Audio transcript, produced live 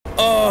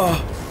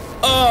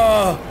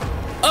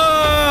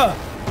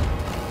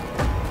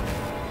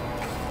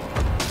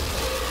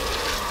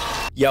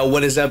Yo,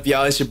 what is up,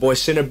 y'all? It's your boy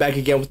Sinner back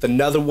again with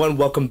another one.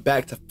 Welcome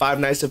back to Five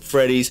Nights at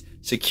Freddy's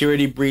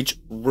Security Breach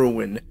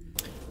Ruin.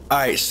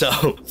 Alright, so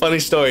funny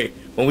story.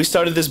 When we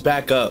started this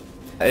back up,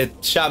 it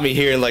shot me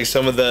here and like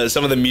some of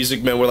the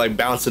music men were like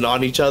bouncing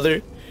on each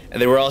other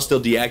and they were all still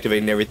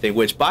deactivating everything,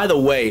 which by the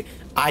way,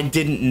 I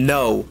didn't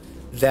know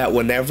that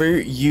whenever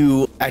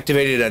you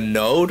activated a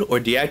node or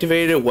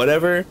deactivated it,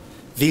 whatever,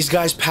 these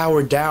guys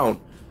powered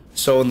down.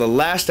 So in the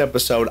last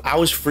episode, I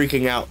was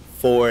freaking out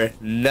for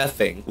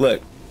nothing.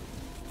 Look.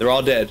 They're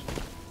all dead.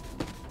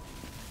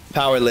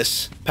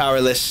 Powerless.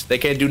 Powerless. They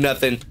can't do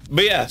nothing.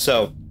 But yeah,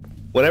 so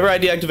whenever I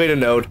deactivate a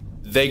node,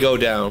 they go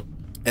down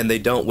and they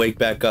don't wake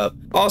back up.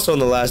 Also in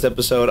the last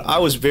episode, I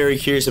was very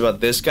curious about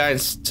this guy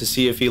to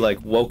see if he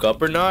like woke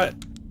up or not.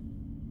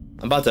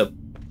 I'm about to...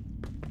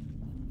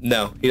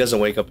 No, he doesn't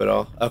wake up at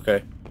all.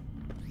 Okay.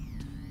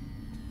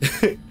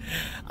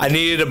 I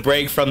needed a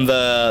break from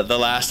the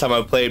last time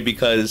I played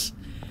because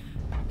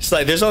it's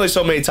like there's only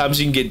so many times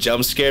you can get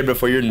jump scared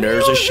before your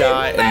nerves are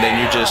shot and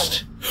then you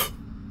just...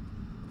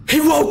 He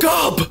woke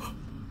up!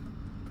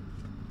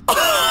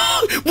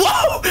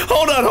 Whoa!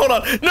 Hold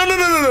on.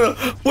 No.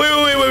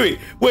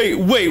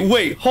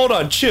 Wait. Hold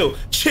on. Chill.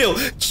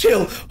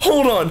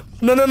 Hold on.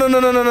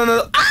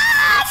 No.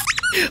 Ah!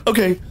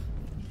 Okay.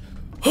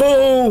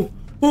 Oh.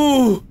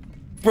 Ooh.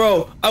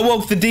 Bro, I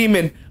woke the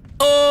demon.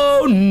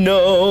 Oh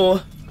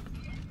no.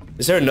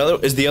 Is there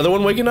another? Is the other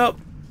one waking up?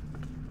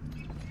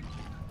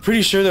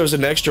 Pretty sure there was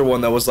an extra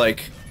one that was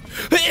like,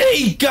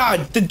 hey,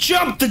 God, the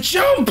jump!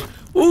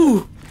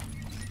 Ooh.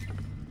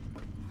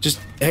 Just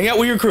hang out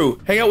with your crew.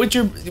 Hang out with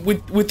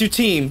your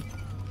team.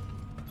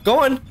 Go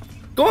on,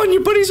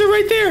 your buddies are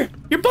right there.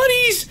 Your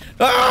buddies!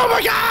 Oh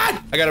my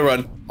God! I gotta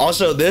run.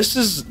 Also, this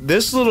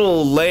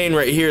little lane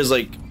right here is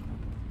like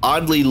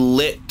oddly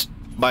lit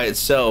by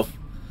itself.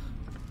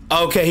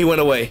 Okay, he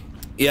went away.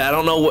 Yeah, I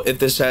don't know if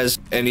this has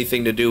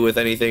anything to do with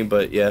anything,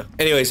 but yeah.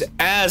 Anyways,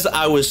 as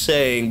I was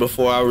saying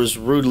before I was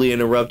rudely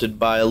interrupted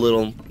by a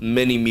little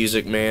mini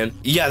music man.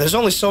 Yeah, there's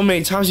only so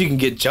many times you can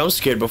get jump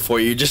scared before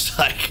you're just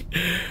like,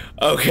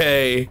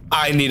 okay,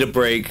 I need a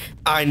break.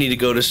 I need to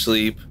go to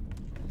sleep.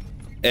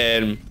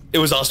 And it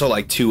was also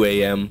like 2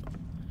 a.m.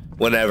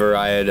 whenever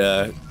I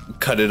had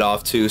cut it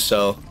off too,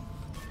 so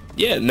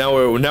yeah, now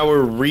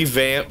we're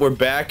revamped. We're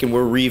back and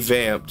we're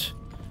revamped.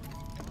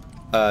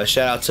 Shout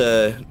out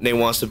to Nate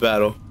Wants to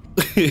Battle.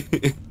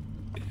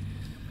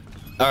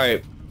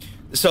 Alright,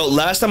 so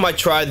last time I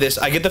tried this,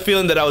 I get the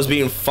feeling that I was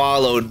being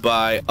followed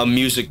by a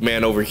music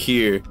man over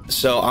here.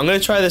 So I'm gonna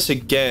try this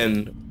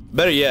again.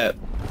 Better yet,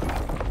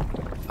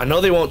 I know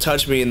they won't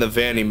touch me in the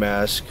Vanny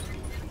mask.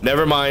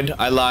 Never mind,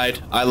 I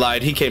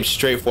lied. He came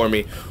straight for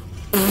me.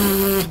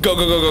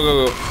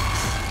 Go.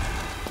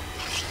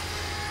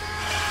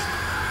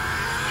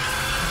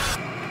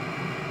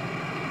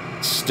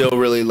 Still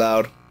really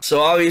loud. So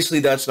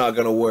obviously that's not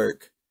gonna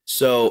work.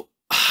 So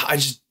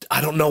I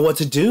don't know what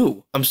to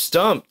do. I'm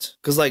stumped.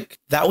 Cause like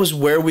that was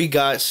where we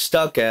got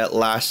stuck at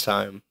last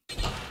time.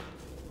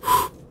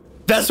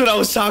 That's what I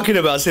was talking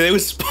about. See, they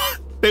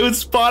would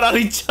spot on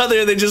each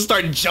other and they just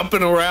start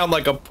jumping around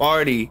like a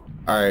party.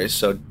 Alright,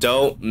 so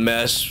don't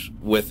mess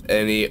with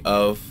any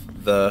of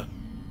the...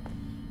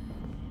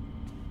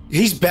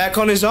 He's back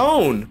on his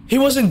own. He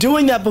wasn't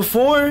doing that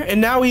before and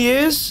now he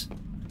is.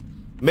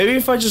 Maybe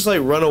if I just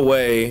like run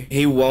away,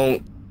 he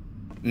won't.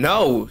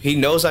 No, he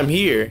knows I'm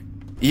here.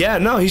 Yeah,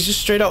 no, he's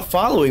just straight up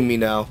following me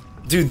now.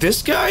 Dude,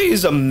 this guy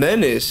is a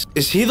menace.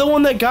 Is he the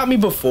one that got me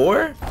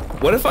before?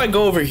 What if I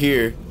go over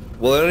here?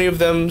 Will any of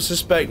them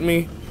suspect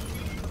me?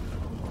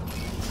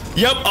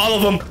 Yep, all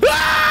of them.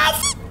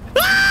 Ah!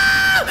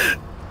 Ah!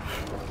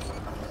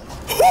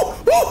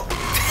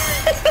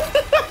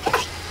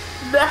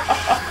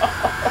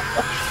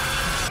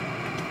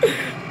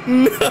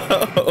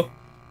 No.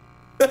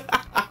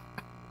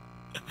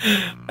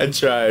 I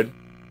tried.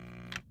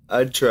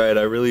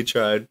 I really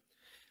tried.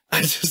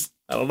 I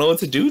don't know what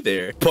to do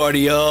there.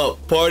 Party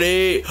up.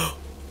 Party.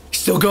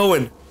 Still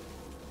going.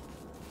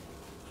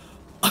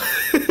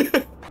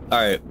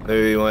 Alright,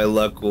 maybe my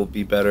luck will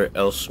be better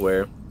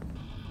elsewhere.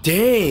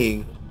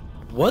 Dang.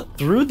 What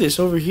threw this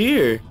over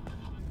here?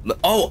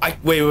 Oh,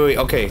 wait.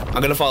 Okay,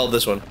 I'm gonna follow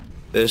this one.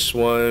 This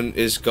one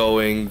is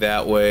going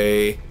that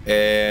way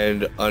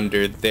and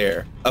under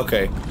there.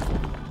 Okay.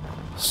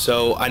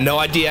 So, I know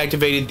I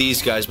deactivated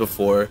these guys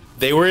before.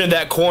 They were in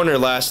that corner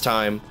last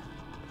time.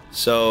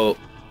 So,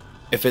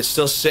 if it's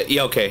still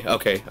yeah, okay.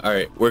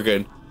 Alright, we're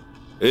good.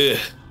 Ugh.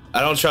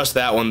 I don't trust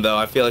that one, though.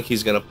 I feel like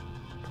he's gonna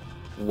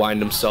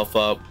wind himself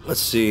up.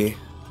 Let's see.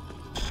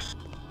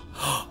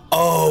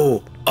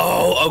 Oh,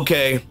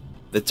 okay.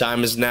 The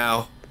time is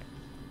now.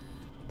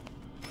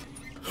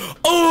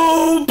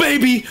 Oh,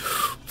 baby!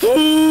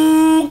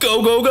 Ooh,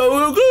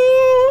 go!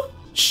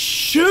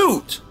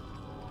 Shoot!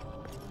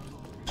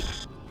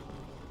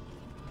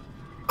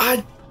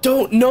 I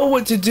don't know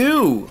what to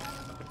do.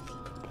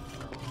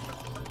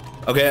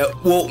 Okay,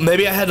 well,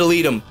 maybe I had to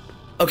lead him.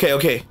 Okay.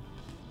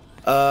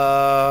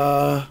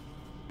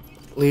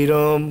 Lead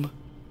him.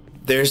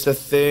 There's the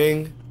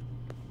thing.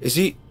 Is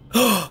he?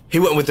 He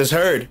went with his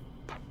herd.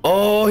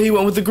 Oh, he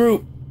went with the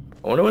group.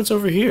 I wonder what's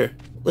over here.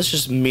 Let's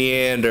just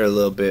meander a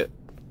little bit.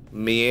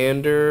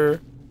 Meander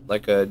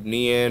like a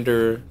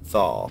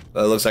Neanderthal. It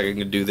looks like I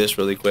can do this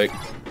really quick.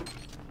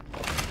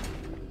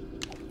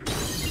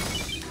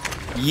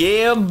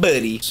 Yeah,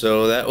 buddy.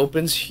 So that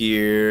opens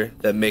here.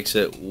 That makes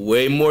it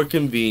way more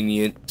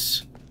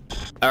convenient.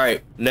 All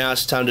right, now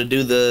it's time to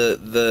do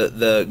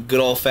the good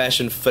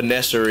old-fashioned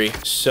finessery.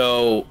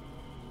 So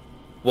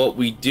what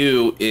we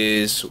do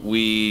is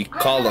we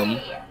call them.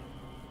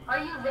 Are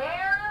you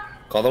there?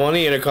 Call them on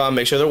the intercom,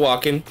 make sure they're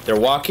walking. They're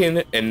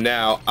walking, and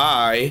now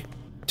I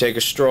take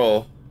a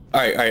stroll.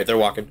 All right, they're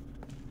walking.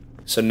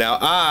 So now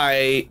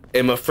I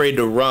am afraid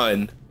to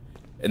run,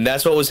 and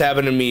that's what was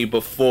happening to me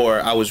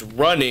before. I was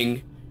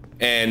running,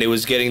 and it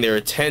was getting their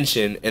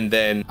attention, and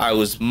then I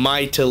was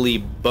mightily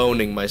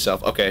boning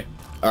myself. Okay,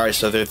 all right,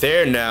 so they're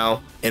there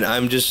now, and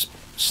I'm just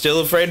still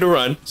afraid to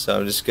run. So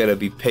I'm just gonna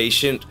be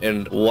patient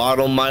and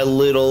waddle my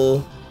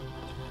little...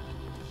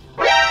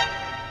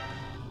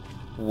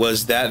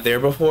 Was that there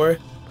before?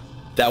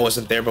 That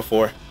wasn't there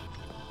before.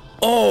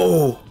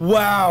 Oh,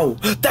 wow.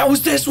 That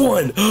was this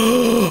one.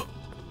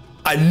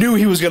 I knew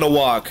he was gonna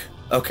walk.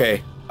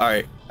 Okay, all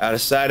right. Out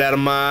of sight, out of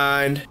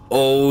mind.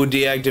 Oh,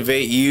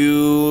 deactivate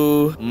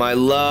you, my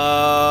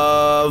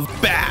love.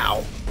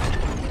 Bow.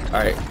 All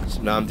right,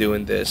 so now I'm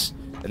doing this.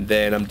 And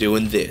then I'm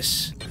doing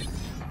this.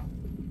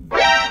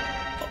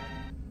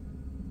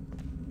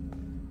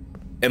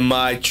 Am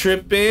I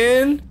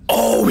tripping?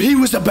 Oh, he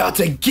was about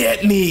to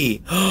get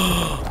me.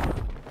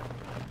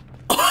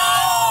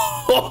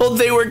 Oh,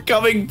 they were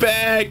coming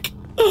back.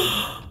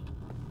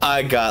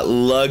 I got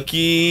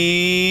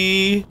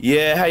lucky.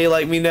 Yeah, how you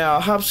like me now?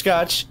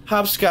 Hopscotch,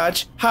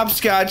 hopscotch,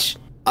 hopscotch.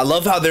 I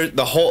love how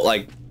the whole,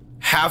 like,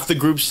 half the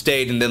group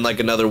stayed and then like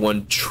another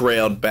one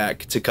trailed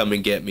back to come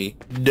and get me.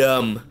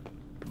 Dumb.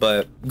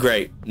 But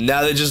great.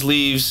 Now that just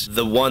leaves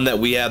the one that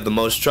we have the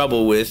most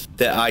trouble with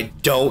that I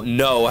don't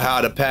know how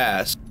to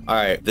pass. All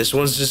right, this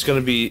one's gonna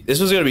be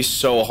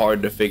so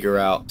hard to figure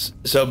out.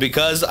 So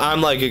because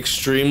I'm like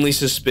extremely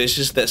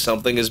suspicious that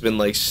something has been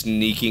like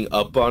sneaking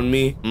up on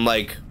me, I'm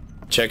like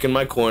checking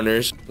my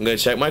corners. I'm gonna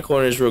check my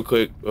corners real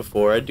quick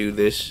before I do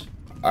this.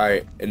 All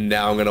right, and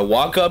now I'm gonna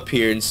walk up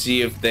here and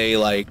see if they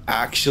like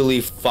actually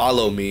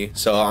follow me.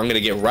 So I'm gonna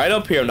get right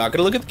up here. I'm not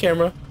gonna look at the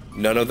camera.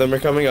 None of them are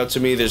coming up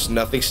to me. There's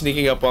nothing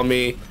sneaking up on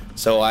me.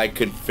 So I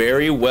could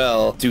very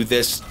well do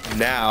this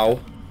now.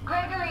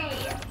 Gregory,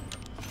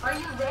 are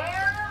you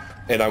there?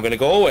 And I'm gonna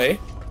go away,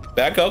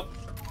 back up,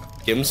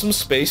 give him some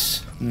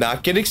space,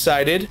 not get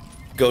excited,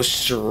 go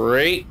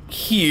straight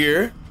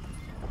here,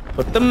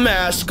 put the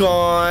mask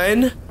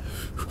on.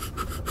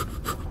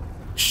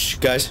 Shh,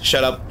 guys,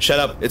 shut up,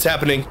 it's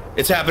happening,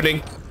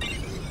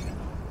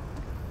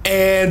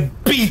 and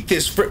beat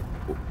this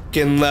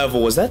freaking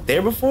level. Was that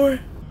there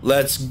before?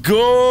 Let's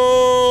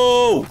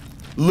go!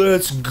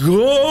 Let's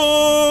go!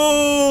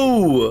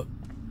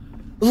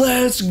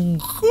 Let's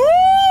go!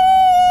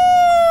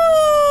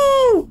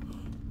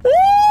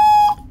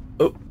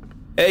 Oh.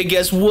 Hey,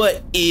 guess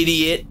what,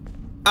 idiot?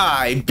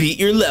 I beat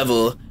your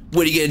level.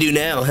 What are you gonna do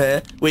now,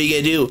 huh? What are you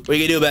gonna do? What are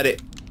you gonna do about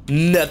it?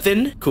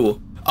 Nothing?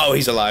 Cool. Oh,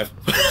 he's alive.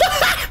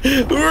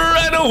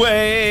 Run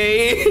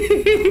away!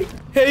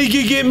 Hey, you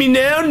can get me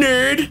now,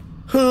 nerd!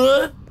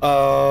 Huh?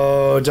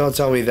 Oh, don't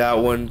tell me that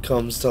one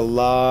comes to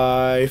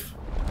life.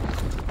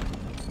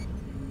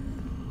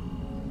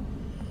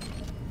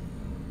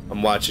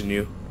 I'm watching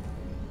you.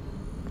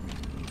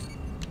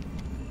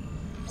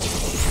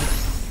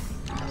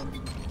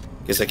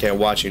 Guess I can't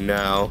watch you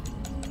now.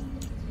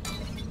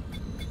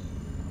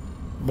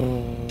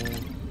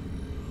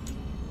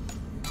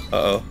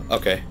 Uh-oh,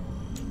 okay.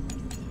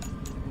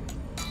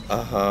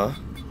 Uh-huh.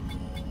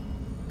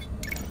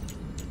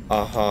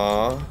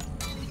 Uh-huh.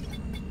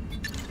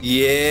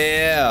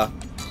 Yeah.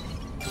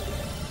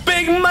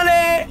 Big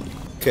money.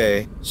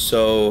 Okay,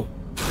 so.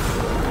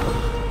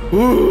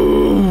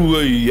 Ooh,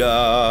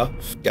 yeah.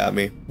 Got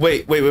me.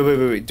 Wait.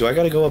 Do I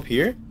gotta go up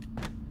here?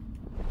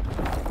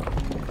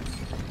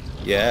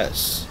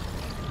 Yes.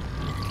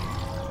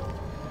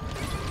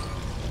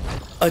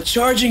 A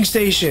charging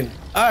station.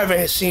 I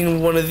haven't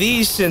seen one of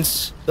these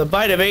since the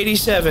bite of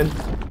 '87.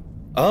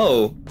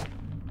 Oh.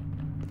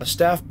 A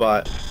staff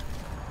bot.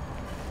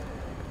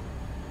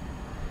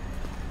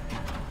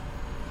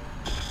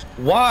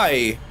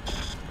 Why?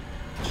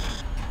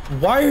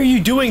 Why are you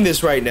doing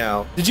this right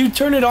now? Did you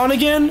turn it on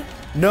again?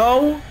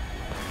 No?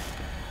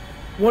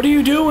 What are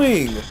you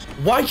doing?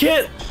 Why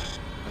can't...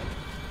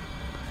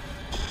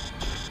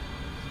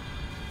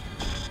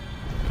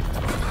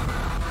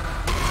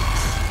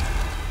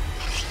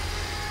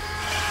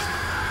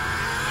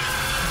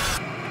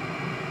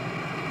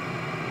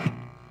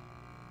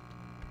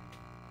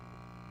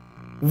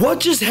 What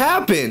just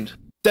happened?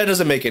 That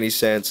doesn't make any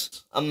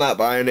sense. I'm not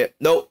buying it.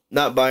 Nope,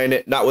 not buying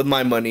it. Not with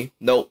my money.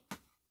 Nope.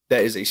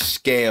 That is a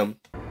scam.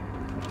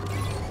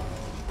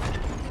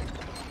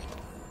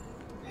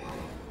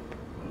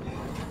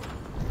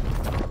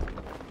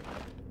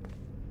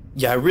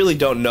 Yeah, I really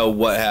don't know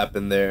what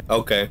happened there.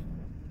 Okay.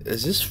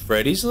 Is this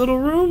Freddy's little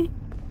room?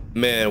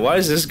 Man, why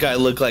does this guy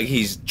look like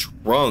he's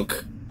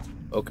drunk?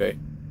 Okay.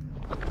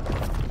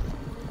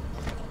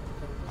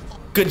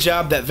 Good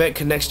job, that vent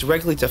connects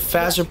directly to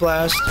Phaser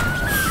Blast.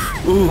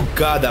 Ooh,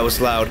 God, that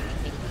was loud.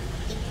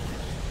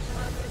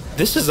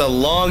 This is a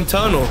long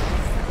tunnel.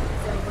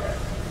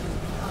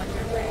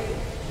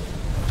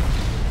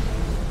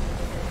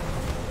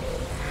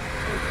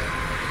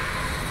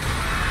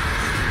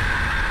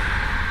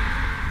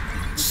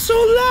 So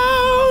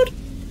loud.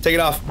 Take it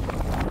off.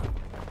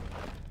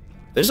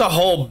 There's a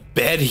whole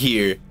bed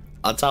here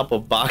on top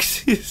of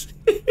boxes.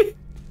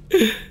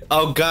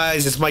 Oh,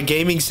 guys, it's my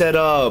gaming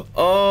setup.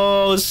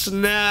 Oh,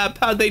 snap.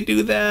 How'd they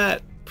do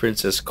that?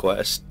 Princess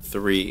Quest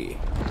 3.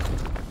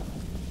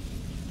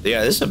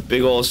 Yeah, this is a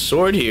big old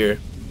sword here.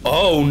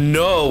 Oh,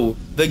 no.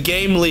 The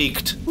game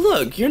leaked.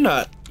 Look, you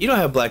don't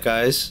have black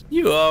eyes.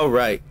 You all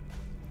right.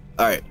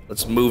 All right,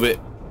 let's move it.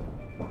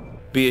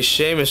 Be a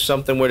shame if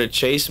something were to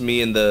chase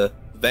me in the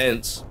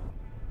vents.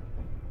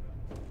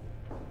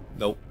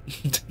 Nope.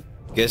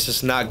 Guess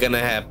it's not gonna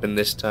happen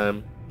this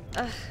time.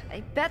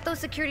 I bet those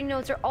security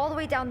nodes are all the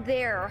way down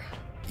there.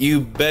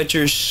 You bet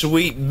your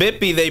sweet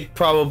bippy they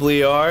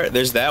probably are.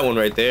 There's that one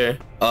right there.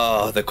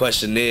 Oh, the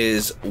question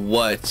is,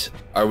 what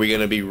are we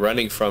gonna be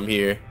running from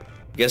here?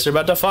 Guess we're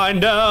about to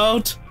find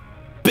out.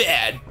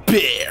 Bad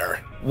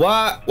bear.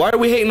 Why are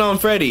we hating on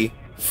Freddy?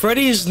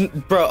 Freddy's,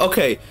 bro,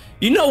 okay.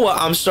 You know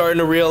what I'm starting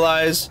to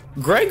realize?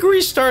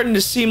 Gregory's starting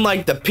to seem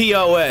like the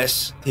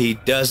POS. He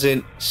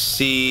doesn't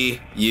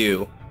see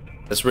you.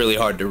 That's really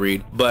hard to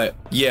read, but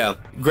yeah,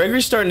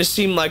 Gregory's starting to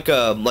seem like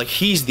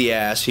he's the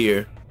ass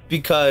here,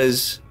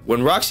 because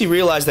when Roxy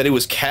realized that it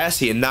was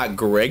Cassie and not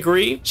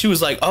Gregory, she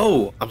was like,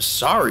 "Oh, I'm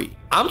sorry.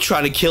 I'm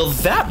trying to kill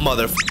that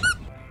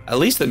motherfucker." At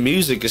least the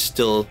music is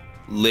still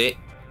lit.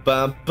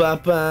 Ba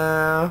ba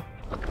ba.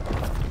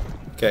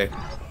 Okay,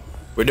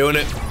 we're doing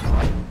it.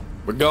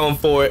 We're going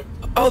for it.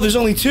 Oh, there's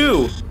only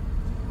 2.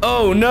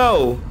 Oh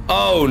no.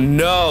 Oh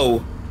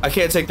no. I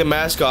can't take the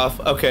mask off.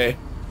 Okay.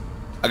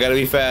 I gotta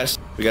be fast.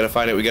 We gotta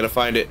find it. We gotta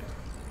find it.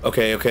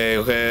 Okay, okay,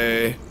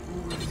 okay.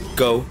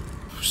 Go.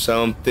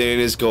 Something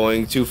is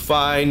going to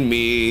find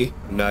me.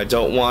 And I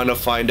don't want to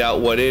find out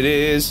what it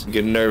is. I'm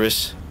getting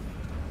nervous.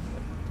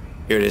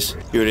 Here it is.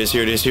 Here it is.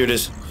 Here it is. Here it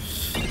is.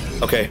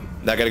 Okay.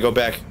 Now I gotta go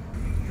back.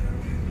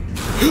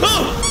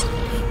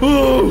 Oh!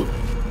 Oh!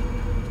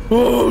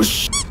 Oh,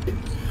 shit.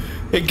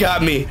 It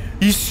got me.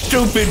 You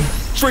stupid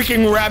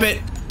freaking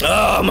rabbit.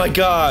 Oh, my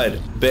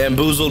God.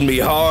 Bamboozled me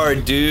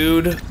hard,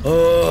 dude.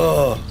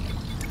 Oh.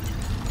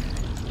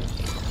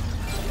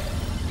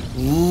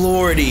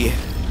 Lordy.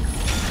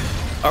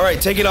 All right,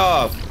 take it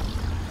off.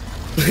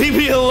 Leave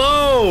me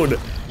alone.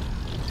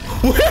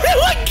 Where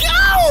do I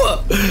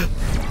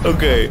go?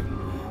 Okay,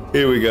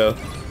 here we go.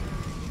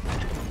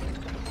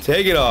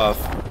 Take it off.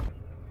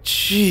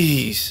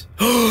 Jeez.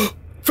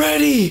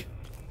 Freddy.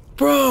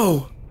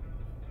 Bro.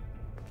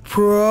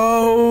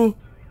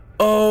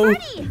 Oh,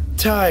 Freddy.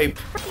 type.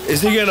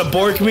 Is he gonna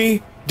bork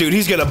me? Dude,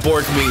 he's gonna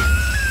bork me.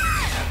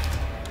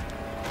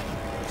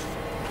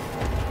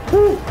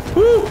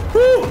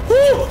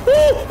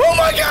 Oh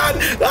my God!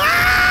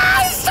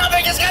 Ah! His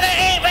stomach is gonna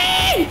eat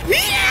me!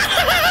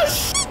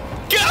 Yes!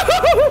 Go!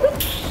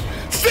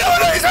 Still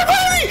nice,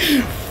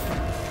 buddy!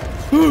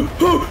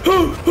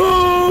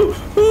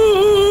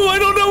 I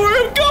don't know where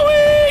I'm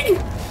going!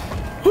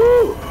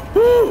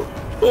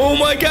 Oh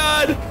my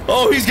God!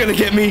 Oh, he's gonna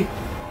get me!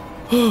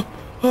 Oh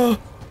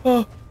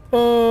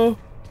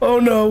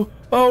no!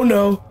 Oh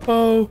no!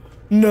 Oh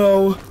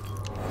no!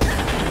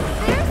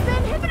 There's the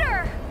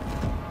inhibitor.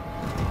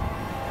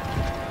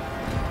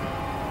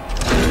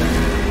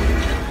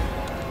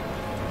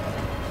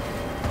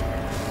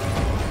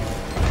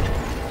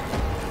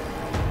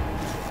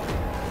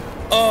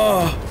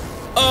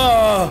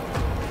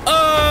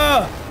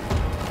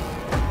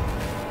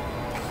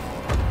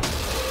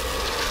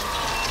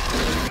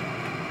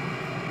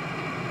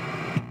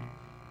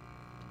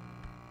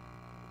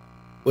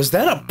 Was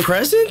that a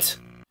present?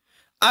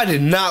 I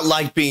did not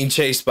like being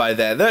chased by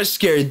that. That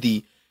scared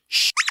the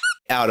shit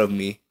out of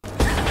me. There's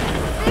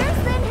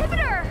the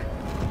inhibitor.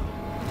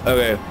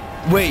 Okay,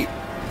 wait.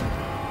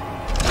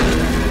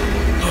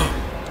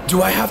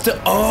 Do I have to?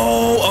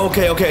 Oh,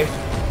 okay, okay.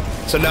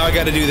 So now I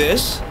gotta do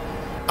this.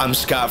 I'm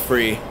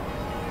scot-free.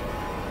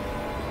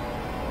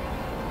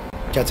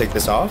 Can I take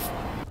this off?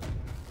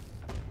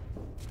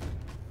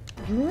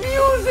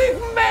 Music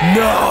Man!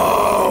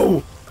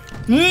 No!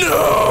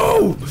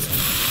 No!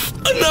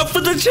 Enough for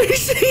the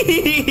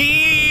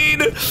chasing!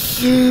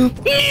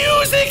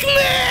 Music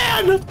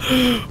Man!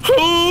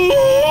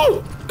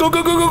 Oh! Go,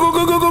 go, go, go, go,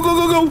 go, go, go, go,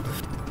 go, go!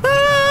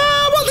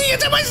 Ah, I'm on the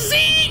edge of my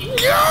seat!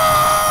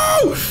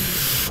 Go!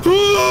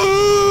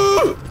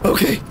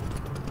 Okay.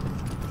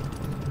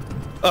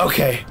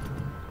 Okay.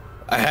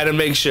 I had to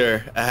make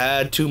sure. I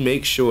had to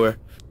make sure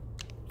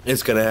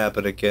it's gonna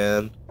happen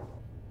again.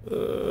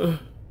 Go,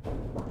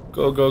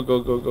 go, go,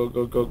 go, go,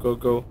 go, go, go,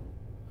 go.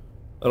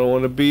 I don't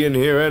want to be in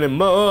here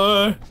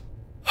anymore.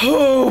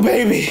 Oh,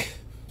 baby.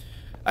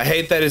 I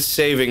hate that it's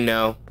saving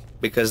now,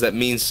 because that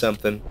means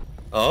something.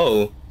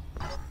 Oh.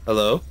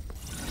 Hello?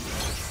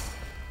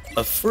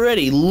 A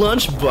Freddy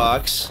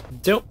lunchbox?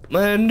 Don't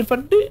mind if I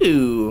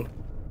do.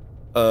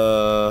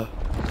 Oh,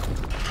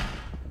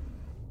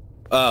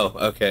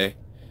 okay.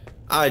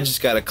 I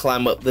just gotta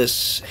climb up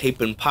this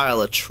heaping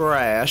pile of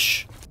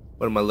trash.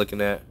 What am I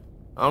looking at?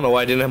 I don't know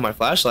why I didn't have my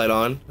flashlight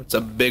on. It's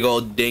a big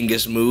old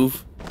dingus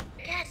move.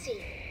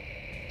 Cassie,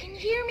 can you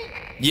hear me?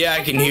 Yeah,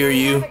 I can hear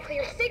you. Have a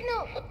clear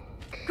signal.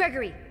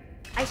 Gregory,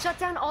 I shut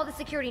down all the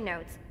security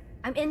nodes.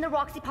 I'm in the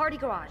Roxy party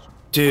garage.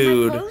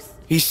 Dude, Am I close?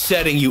 he's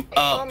setting you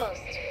up.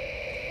 Almost.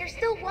 There's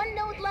still one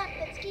node left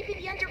that's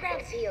keeping the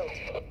underground sealed.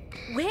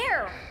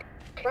 Where?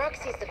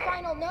 Roxy's the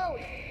final node.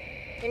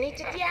 You need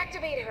to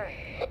deactivate her.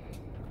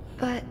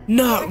 But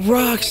Not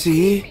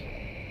Roxy.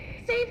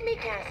 Save me,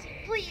 Cassie,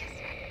 please.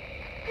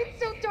 It's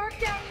so dark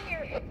down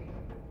here.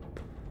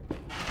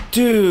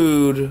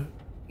 Dude,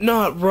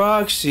 not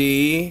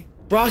Roxy.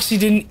 Roxy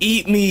didn't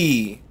eat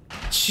me.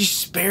 She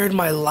spared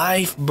my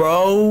life,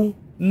 bro.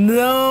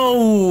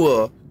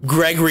 No.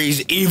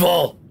 Gregory's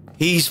evil.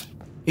 He's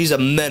a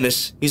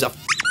menace. He's a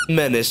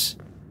menace.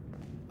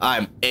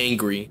 I'm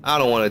angry. I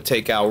don't want to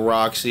take out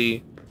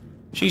Roxy.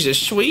 She's a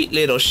sweet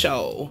little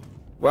show.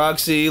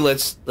 Roxy,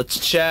 let's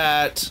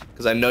chat,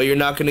 because I know you're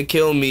not gonna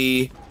kill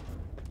me.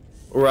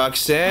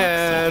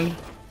 Roxanne.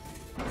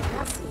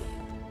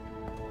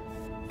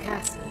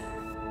 Cassie.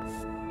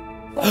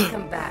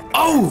 Welcome back.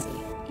 Oh!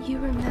 you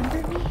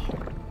remember me?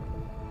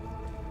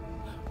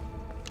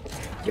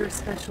 Your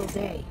special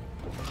day.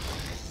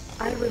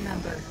 I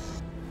remember.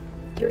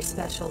 Your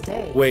special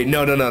day. Wait,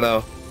 no.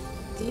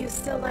 Do you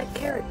still like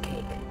carrot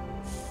cake?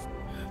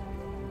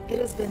 It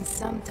has been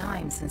some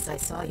time since I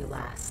saw you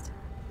last.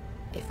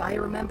 If I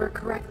remember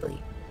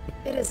correctly,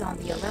 it is on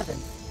the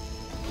 11th.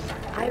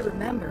 I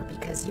remember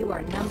because you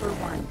are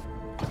 #1.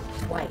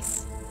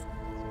 Twice.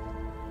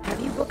 Have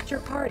you booked your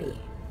party?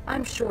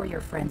 I'm sure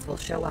your friends will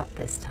show up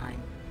this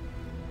time.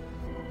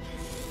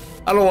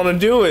 I don't want to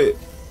do it.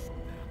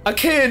 I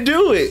can't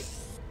do it.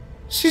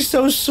 She's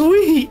so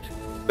sweet.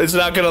 It's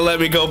not gonna let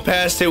me go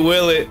past it,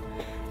 will it?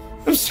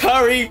 I'm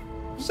sorry.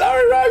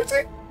 Sorry,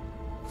 Roxy.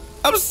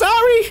 I'm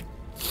sorry.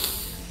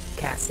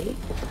 Cassie?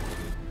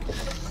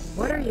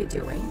 What are you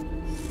doing?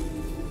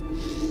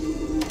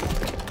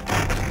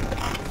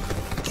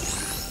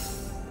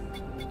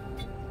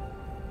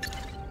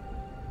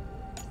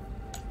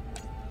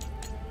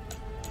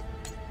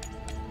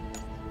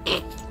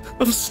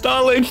 I'm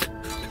stalling. So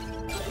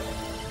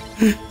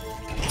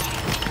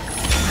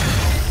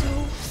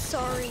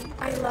sorry.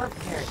 I love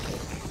carrot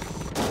cake.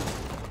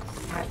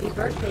 Happy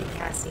birthday,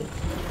 Cassie.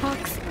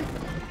 Roxy.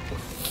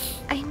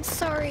 I'm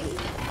sorry.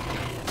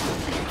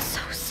 I'm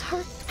so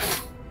sorry.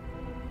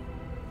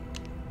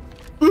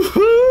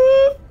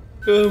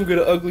 I'm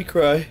gonna ugly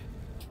cry.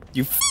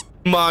 You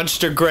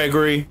monster,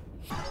 Gregory.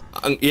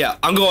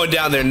 I'm going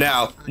down there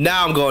now.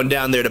 Now I'm going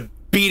down there to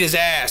beat his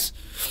ass.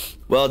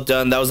 Well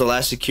done. That was the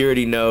last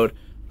security node.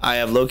 I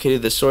have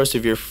located the source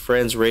of your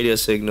friend's radio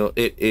signal.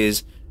 It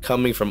is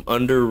coming from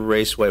under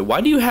Raceway.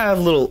 Why do you have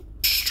little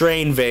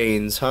strain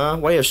veins, huh?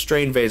 Why do you have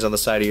strain veins on the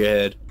side of your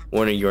head?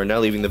 Warning, you are now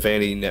leaving the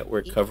Vanity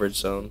Network coverage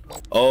zone.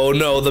 Oh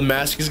no, the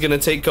mask is gonna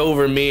take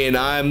over me and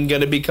I'm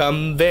gonna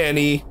become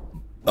Vanny.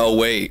 Oh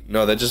wait,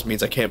 no, that just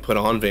means I can't put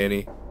on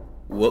Vanny.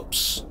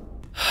 Whoops.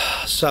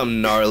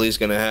 Something gnarly is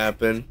gonna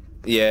happen.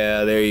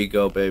 Yeah, there you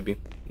go, baby.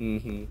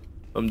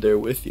 I'm there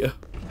with you.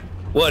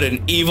 What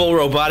an evil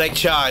robotic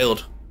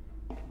child.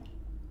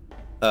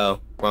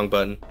 Oh, wrong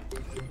button.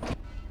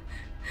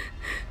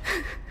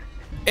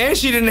 And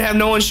she didn't have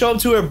no one show up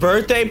to her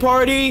birthday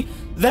party?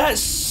 That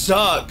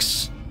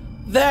sucks.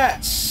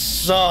 That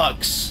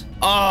sucks.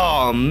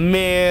 Oh,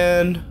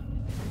 man.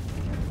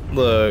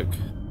 Look,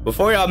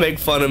 before y'all make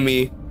fun of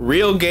me,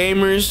 real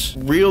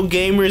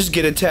gamers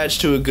get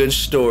attached to a good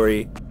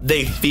story.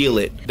 They feel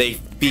it. They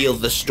feel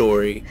the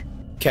story.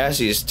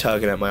 Cassie is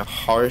tugging at my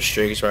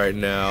heartstrings right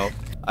now.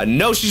 I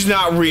know she's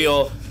not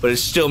real, but it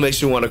still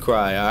makes me want to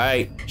cry,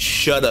 alright?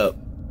 Shut up.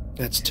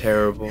 That's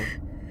terrible.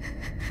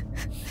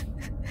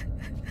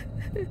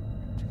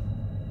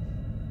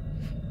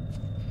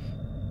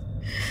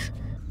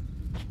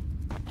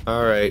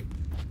 Alright.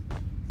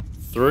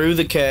 Through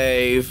the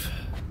cave,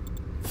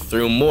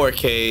 through more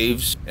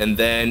caves, and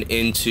then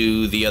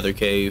into the other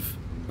cave.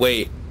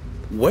 Wait,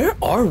 where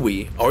are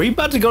we? Are we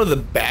about to go to the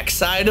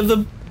backside of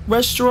the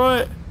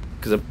restaurant?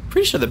 Because I'm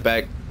pretty sure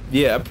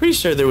I'm pretty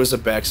sure there was a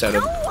backside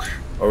of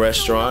a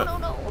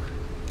restaurant. No.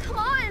 Come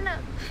on.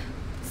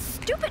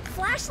 Stupid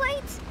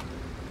flashlights.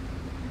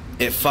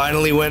 It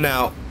finally went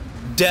out.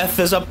 Death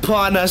is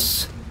upon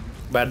us.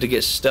 About to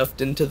get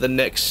stuffed into the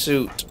next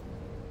suit.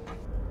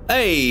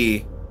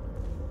 Hey,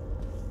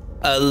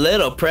 a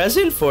little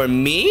present for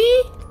me?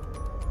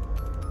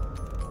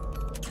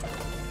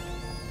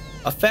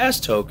 A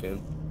fast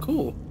token.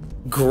 Cool.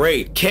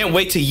 Great. Can't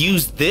wait to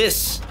use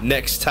this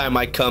next time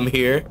I come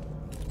here.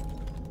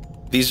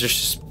 These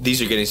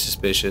are getting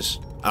suspicious.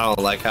 I don't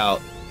like how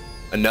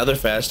another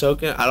fast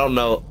token. I don't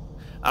know.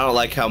 I don't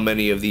like how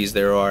many of these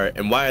there are,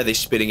 and why are they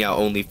spitting out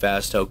only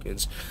fast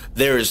tokens?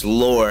 There is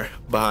lore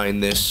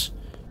behind this.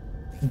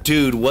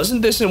 Dude,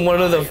 wasn't this in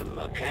one of I the... am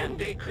a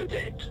candy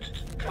cadet.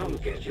 Come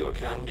get your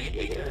candy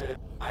here.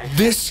 I have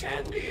This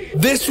candy.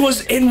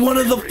 was in one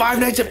of the Five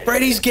Nights at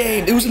Freddy's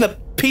game. It was in the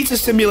pizza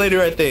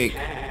simulator, I think.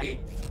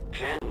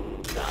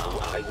 Now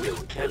I will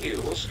tell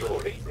you a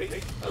story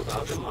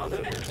about a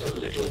mother and a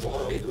little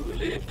boy who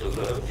lived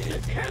alone in a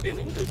cabin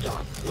in the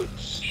dark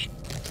woods.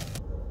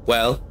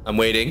 Well, I'm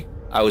waiting.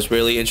 I was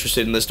really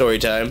interested in the story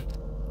time.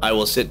 I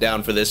will sit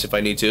down for this if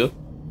I need to.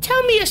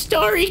 Tell me a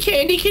story,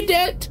 Candy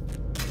Cadet.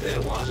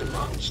 There was a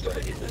monster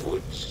in the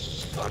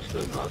woods. But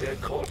the mother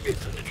caught it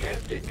and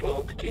kept it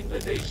locked in the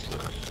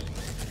basement.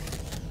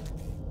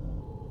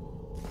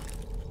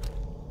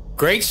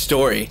 Great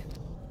story.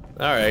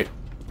 Alright.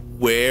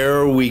 Where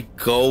are we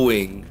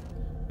going?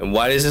 And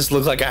why does this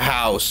look like a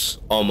house?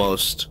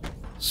 Almost.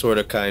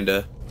 Sorta,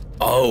 kinda.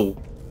 Oh.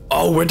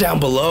 Oh, we're down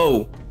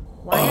below.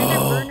 Why are there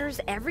burners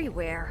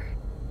everywhere?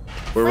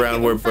 We're Like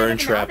around the where inside of Burn an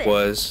Trap oven.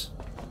 was.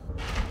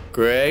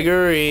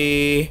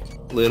 Gregory.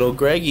 Little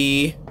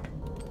Greggy.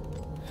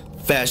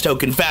 Fast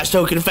token, fast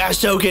token,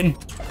 fast token.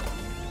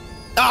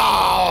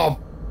 Oh!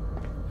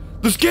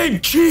 This game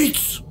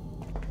cheats!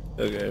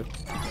 Okay.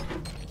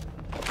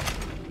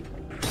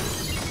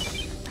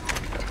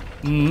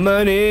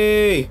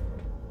 Money!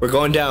 We're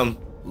going down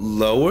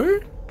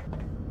lower?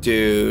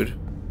 Dude.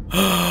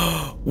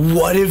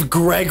 What if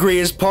Gregory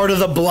is part of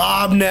the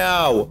blob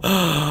now?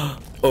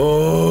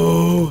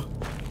 Oh.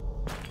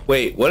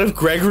 Wait, what if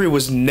Gregory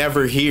was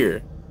never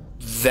here?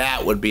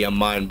 That would be a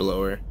mind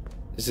blower.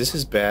 Is this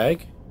his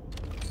bag?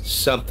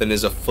 Something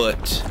is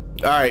afoot.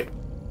 Alright.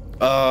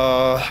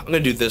 I'm gonna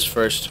do this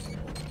first.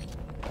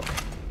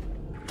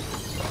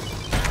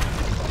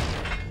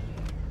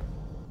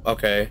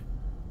 Okay.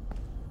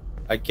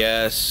 I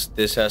guess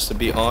this has to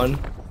be on.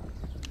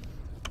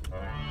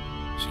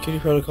 Security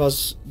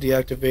protocols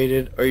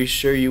deactivated. Are you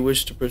sure you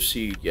wish to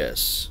proceed?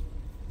 Yes.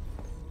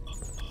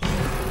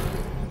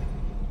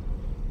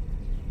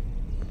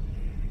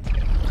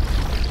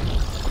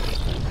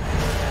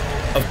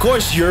 Of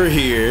course you're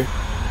here.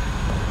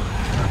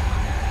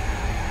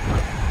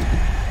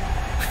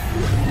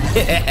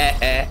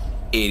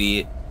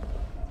 Idiot.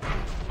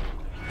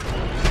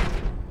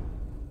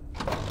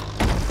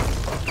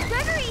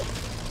 Gregory!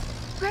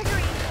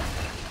 Gregory!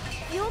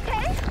 You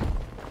okay?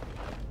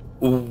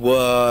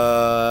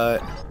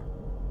 What?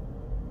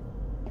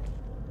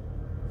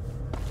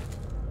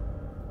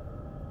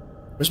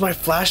 Where's my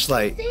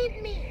flashlight?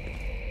 Save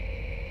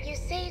me. You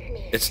saved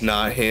me. It's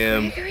not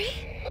him. Gregory?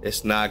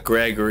 It's not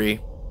Gregory.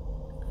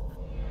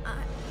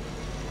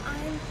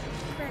 I'm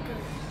Gregory.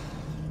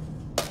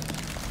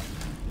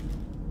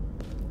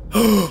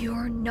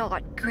 You're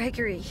not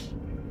Gregory.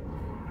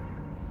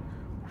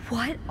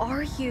 What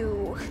are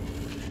you?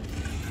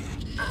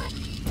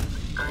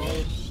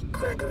 I'm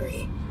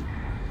Gregory.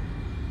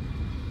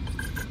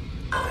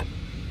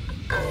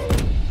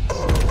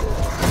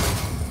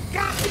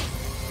 Cassie,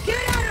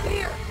 get out of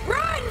here!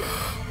 Run!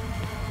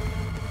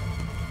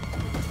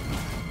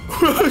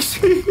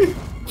 Rosie,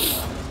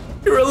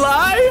 you're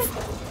alive?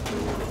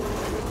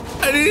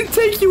 I didn't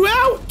take you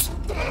out.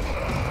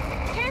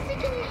 Cassie,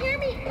 can you hear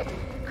me?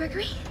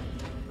 Gregory?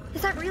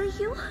 Is that really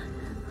you?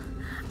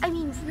 I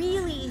mean,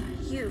 really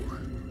you?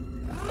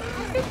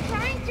 I've been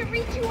trying to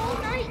reach you all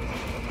night.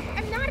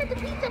 I'm not at the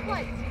pizza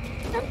place.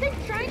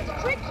 Something's trying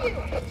to trick you.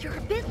 You're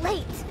a bit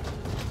late.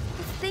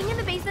 This thing in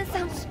the basement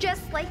sounds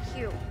just like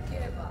you.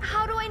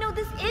 How do I know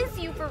this is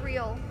you for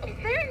real? Is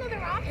there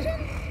another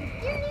option?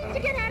 You need to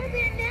get out of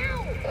there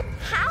now.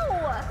 How?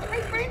 My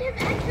friend has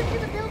access to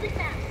the building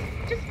map.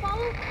 Just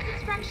follow the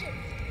instructions.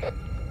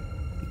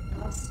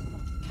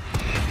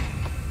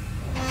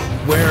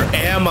 Where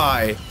am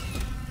I?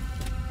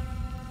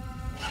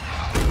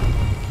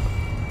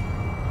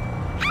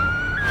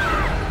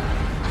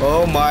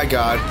 Oh my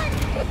god.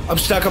 I'm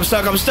stuck, I'm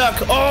stuck, I'm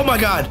stuck. Oh my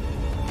god.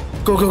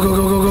 Go, go, go,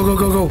 go, go, go, go,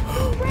 go, go.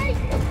 Right.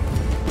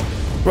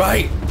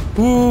 Right.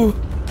 Ooh.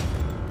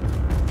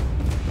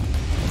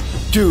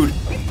 Dude,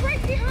 It's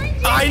right behind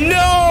you. I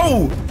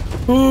know.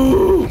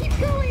 Ooh. Keep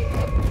going.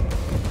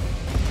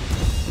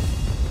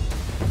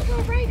 Go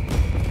right.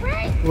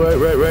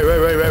 Right.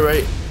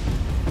 Right.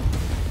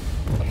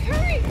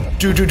 Hurry.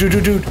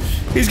 Dude.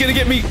 He's gonna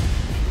get me.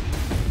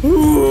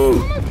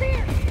 Ooh. Almost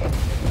there.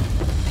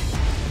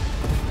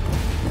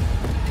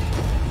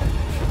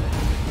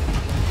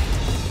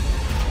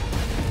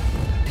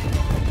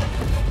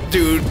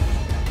 Dude.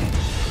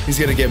 He's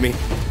gonna get me.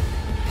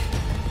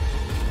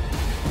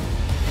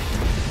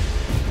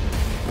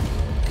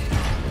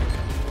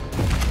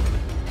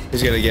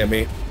 He's gonna get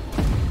me.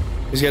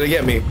 He's gonna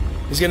get me.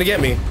 He's gonna get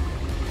me.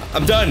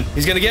 I'm done.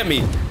 He's gonna get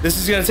me. This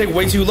is gonna take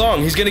way too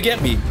long. He's gonna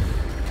get me.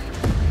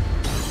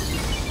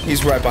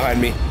 He's right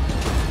behind me.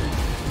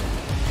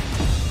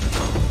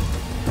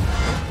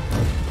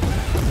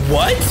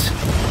 What?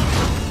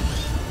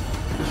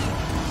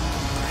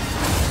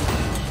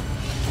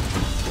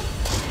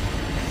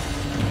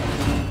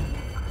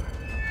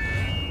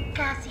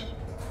 Cassie,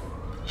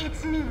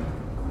 it's me.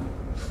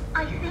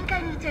 I think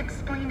I need to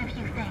explain a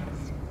few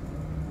things.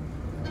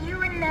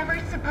 You and never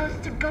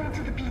supposed to go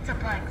to the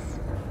Pizzaplex.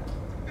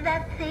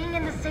 That thing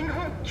in the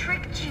sinkhole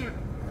tricked you.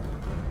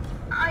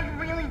 I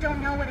really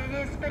don't know what it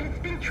is, but it's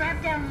been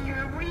trapped down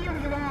here a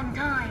really long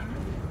time.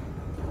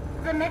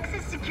 The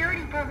Mex's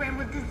security program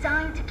was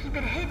designed to keep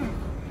it hidden,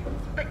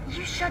 but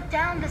you shut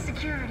down the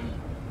security,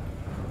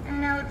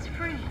 and now it's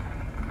free.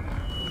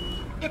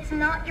 It's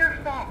not your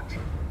fault.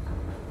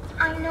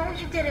 I know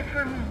you did it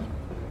for me,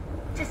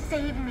 to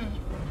save me,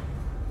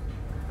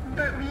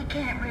 but we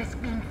can't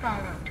risk being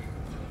followed.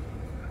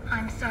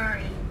 I'm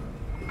sorry.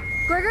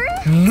 Gregory?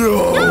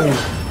 No!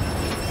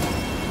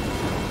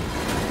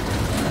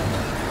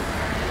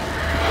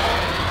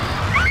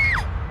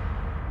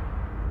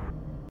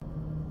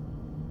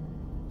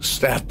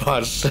 Staff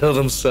pods sell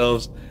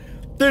themselves.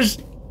 There's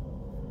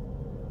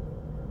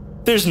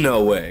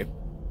no way.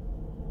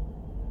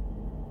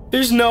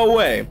 There's no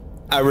way.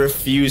 I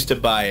refuse to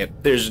buy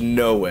it. There's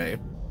no way.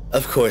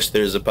 Of course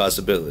there's a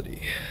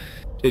possibility.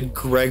 Did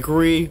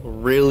Gregory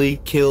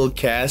really kill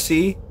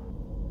Cassie?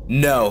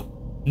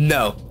 No.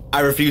 No. I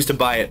refuse to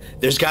buy it.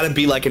 There's gotta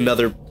be like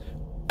another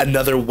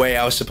way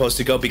I was supposed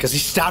to go because he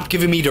stopped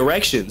giving me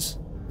directions.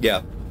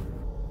 Yeah.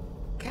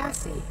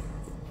 Cassie.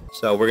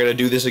 So we're gonna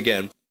do this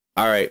again.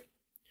 Alright.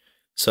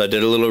 So I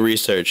did a little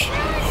research.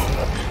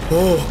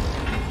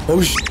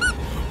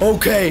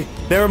 Okay.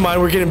 Never mind,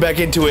 we're getting back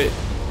into it.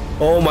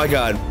 Oh my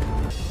god.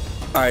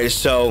 Alright,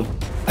 so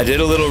I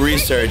did a little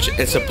research,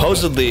 and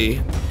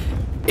supposedly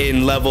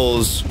in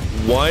levels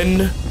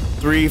 1,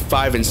 3,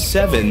 5, and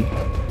 7,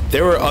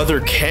 there were other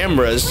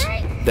cameras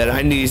that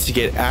I needed to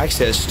get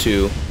access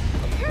to.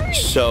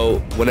 So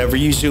whenever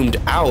you zoomed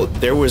out,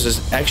 there was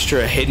this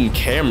extra hidden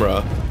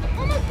camera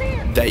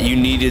that you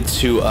needed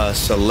to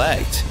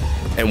select.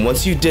 And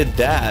once you did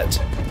that,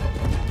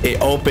 it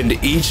opened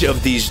each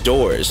of these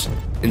doors.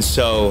 And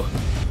so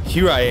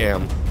here I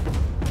am.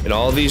 And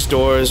all these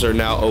doors are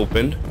now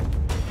open.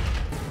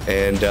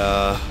 And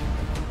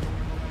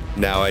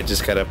now I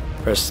just gotta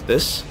press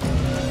this.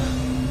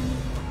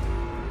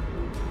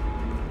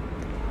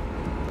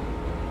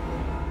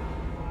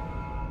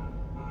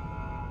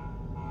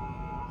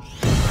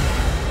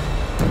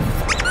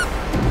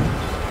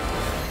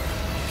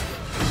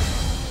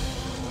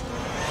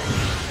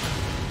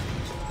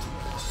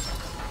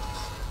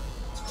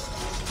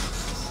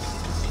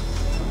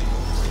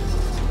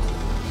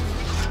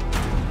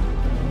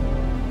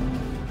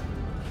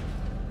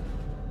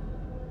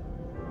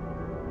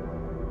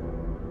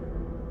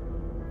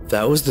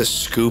 That was the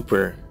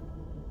scooper.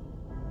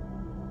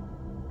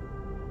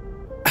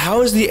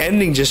 How is the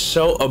ending just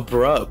so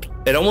abrupt?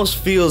 It almost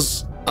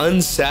feels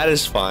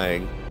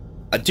unsatisfying.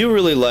 I do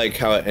really like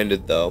how it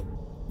ended though.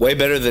 Way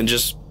better than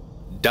just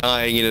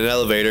dying in an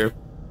elevator.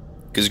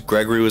 Because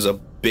Gregory was a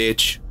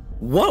bitch.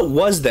 What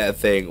was that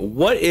thing?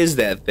 What is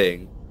that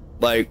thing?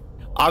 Like,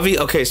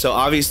 okay, so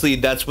obviously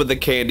that's what the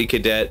Candy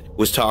Cadet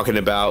was talking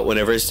about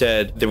whenever it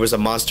said there was a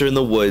monster in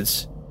the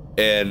woods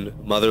and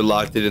Mother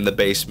locked it in the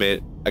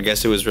basement. I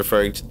guess it was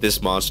referring to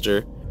this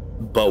monster.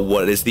 But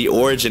what is the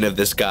origin of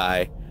this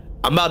guy?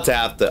 I'm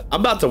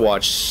about to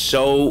watch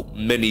so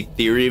many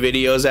theory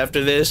videos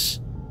after this.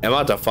 I'm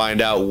about to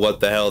find out what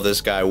the hell this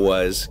guy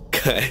was,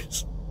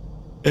 guys.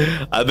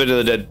 I've been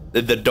in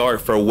the dark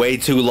for way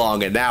too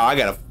long, and now I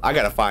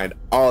gotta find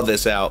all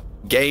this out.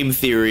 Game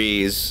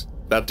theories.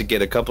 About to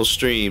get a couple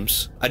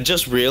streams. I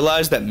just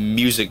realized that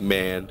Music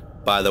Man,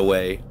 by the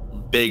way,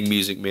 Big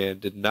Music Man,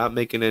 did not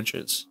make an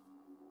entrance.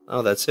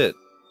 Oh, that's it.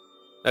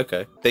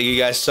 Okay. Thank you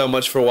guys so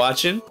much for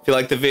watching. If you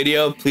liked the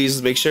video,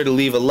 please make sure to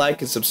leave a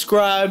like and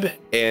subscribe.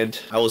 And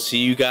I will see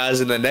you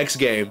guys in the next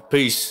game.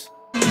 Peace.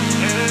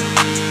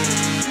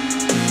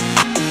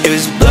 It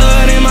was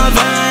blood in my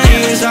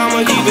veins,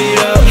 I'ma keep it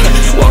up.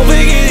 Won't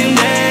forget them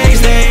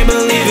days, they ain't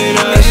believing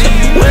us.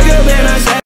 Wake up and I say